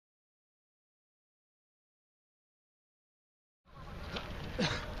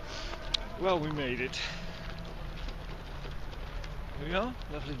Well, we made it. Here we are,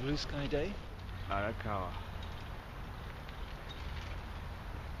 lovely blue sky day, Arakawa.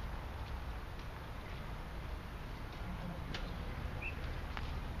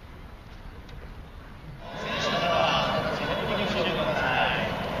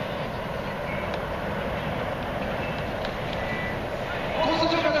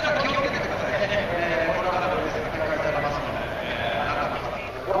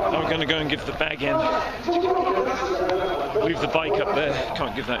 I'm going to go and give the bag in. Leave the bike up there.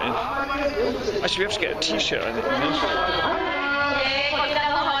 Can't give that in. Actually, we have to get a T-shirt, I think.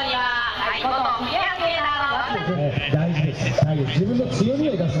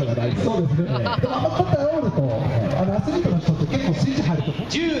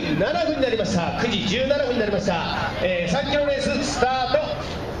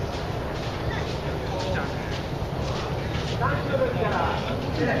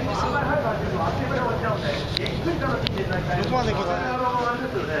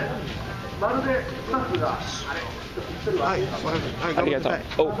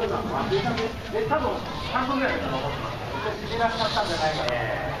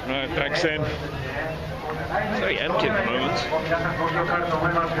 Right, back's in. It's very empty at the moment.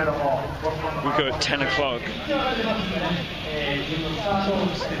 We go at 10 o'clock.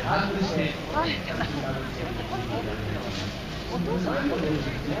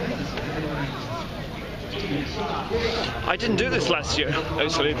 I didn't do this last year,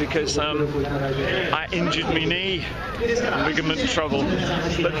 actually, because I injured my knee, ligament trouble.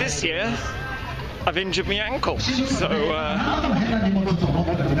 But this year, I've injured my ankle, so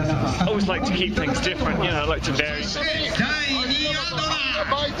I always like to keep things different, you know, I like to vary.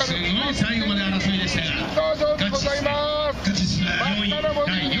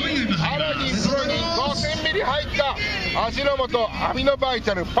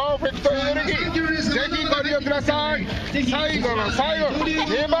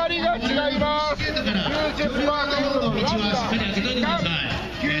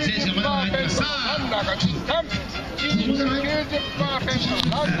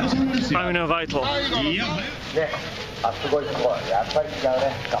 Spino vital. すごいところはやっぱり違う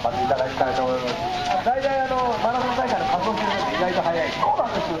ね。頑張っていただきたいと思います。大体マラソン大会の加速するのって意外と速い。そうな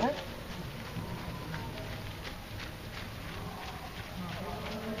んですよね。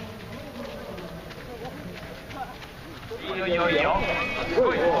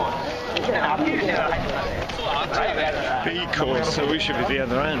B course, so we should be the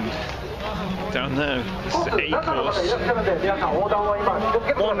other end. Down there, this is A course.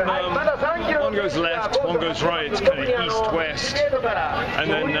 One goes left, one goes right, it's kind of east-west. And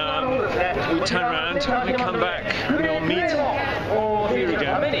then we turn around, we come back, and we all meet here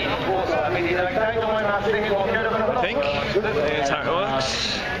again. I think that's how it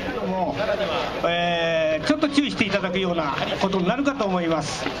works. ちょっと注意していただくようなことになるかと思いま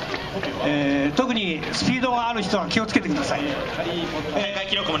す。特にスピードがある人は気をつけてください。大会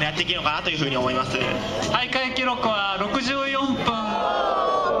記録もやっていけるのかなというふうに思います。大会記録は64分。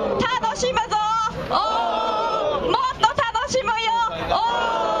楽しむぞ。もっと楽しむよ。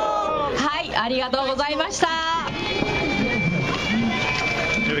はい、ありがとうございました。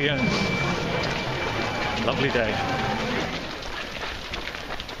Here we go. Lovely day.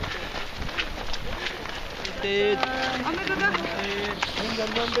 飲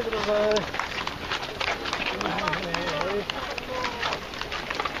んでください。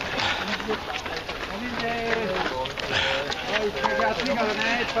暑いから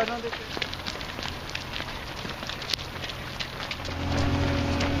ね、いっぱい飲んでください。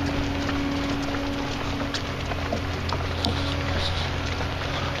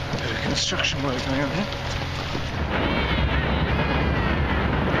Construction work going on here.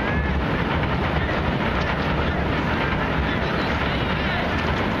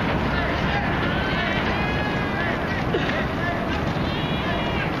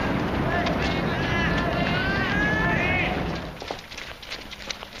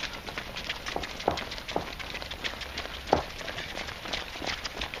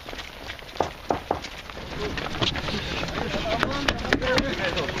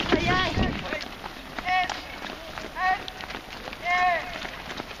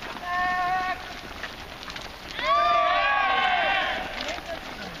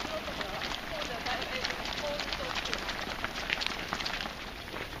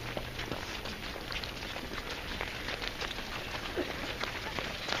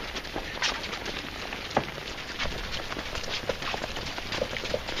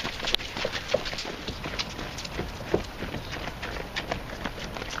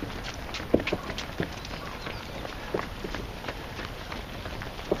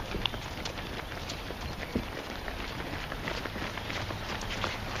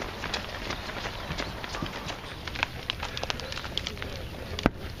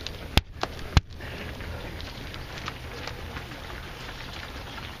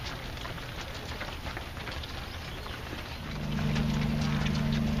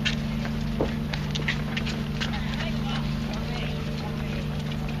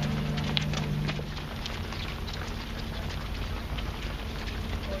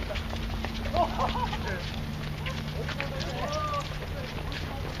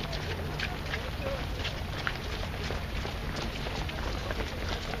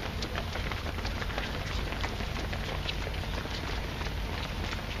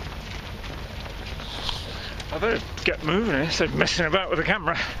 I better get moving instead of messing about with the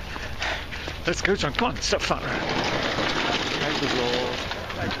camera. Let's go, John. Come on, stop farting around.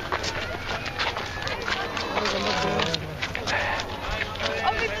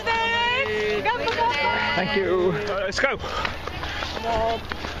 Thank you. Let's go.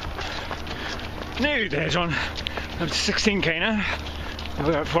 Nearly there, John. Up to 16k now.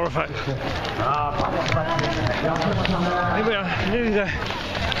 About 4 or 5. Here we are, nearly there.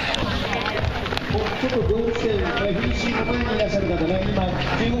 ちょっとゴール地点、フィニッシュの前にいらっしゃる方ね、今、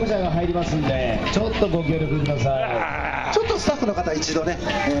15車が入りますんで、ちょっとご協力ください。ちょっとスタッフの方、一度ね、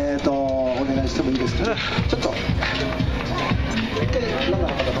お願いしてもいいですか、ちょっと、一回、ランナ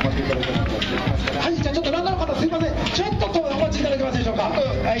ーの方、止まっていただいてもらってますから、はい、じゃあちょっとランナーの方、すいません、ちょっとお待ちいただけますでしょうか、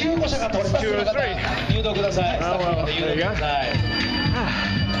15車が通りますの方、誘導ください、スタッフの方、誘導ください。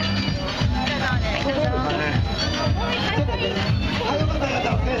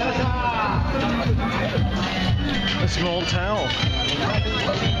A small towel.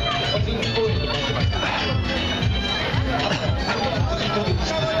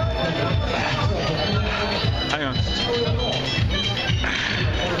 Hang on.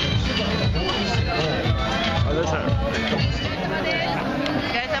 Oh, there's that.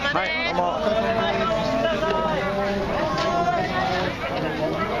 Hi,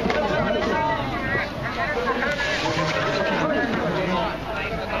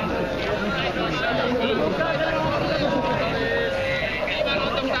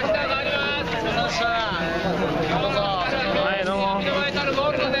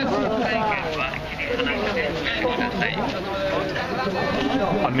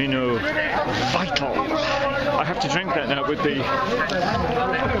 Amino Vital. I have to drink that now with the...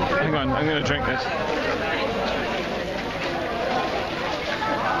 Hang on, I'm going to drink this.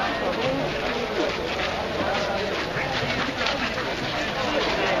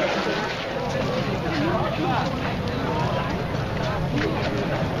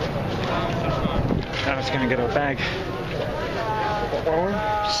 Now it's going to get our bag. 6.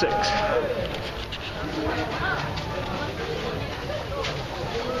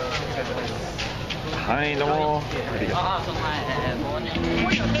 Hi, どうも。10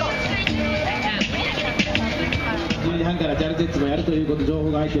時半からジャルテッツもやるということ情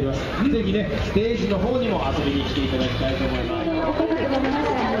報が入っております。ぜひね、ステージの方にも遊びに来ていただきたいと思います。ご家族の皆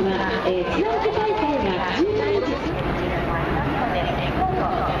さんは、ツアー主催者が17日。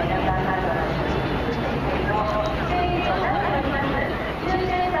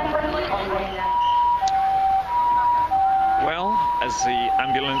Well, as the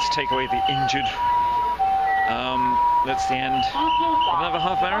ambulance take away the injured, that's the end of another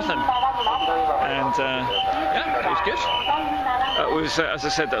half marathon. And yeah, it was good. It was, as I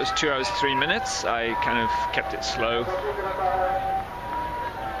said, that was 2 hours 3 minutes. I kind of kept it slow.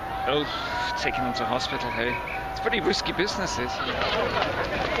 Oh, taken into hospital, hey. It's pretty risky business, this.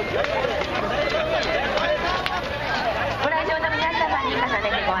 ご来場の皆様に重ね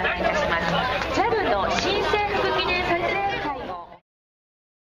て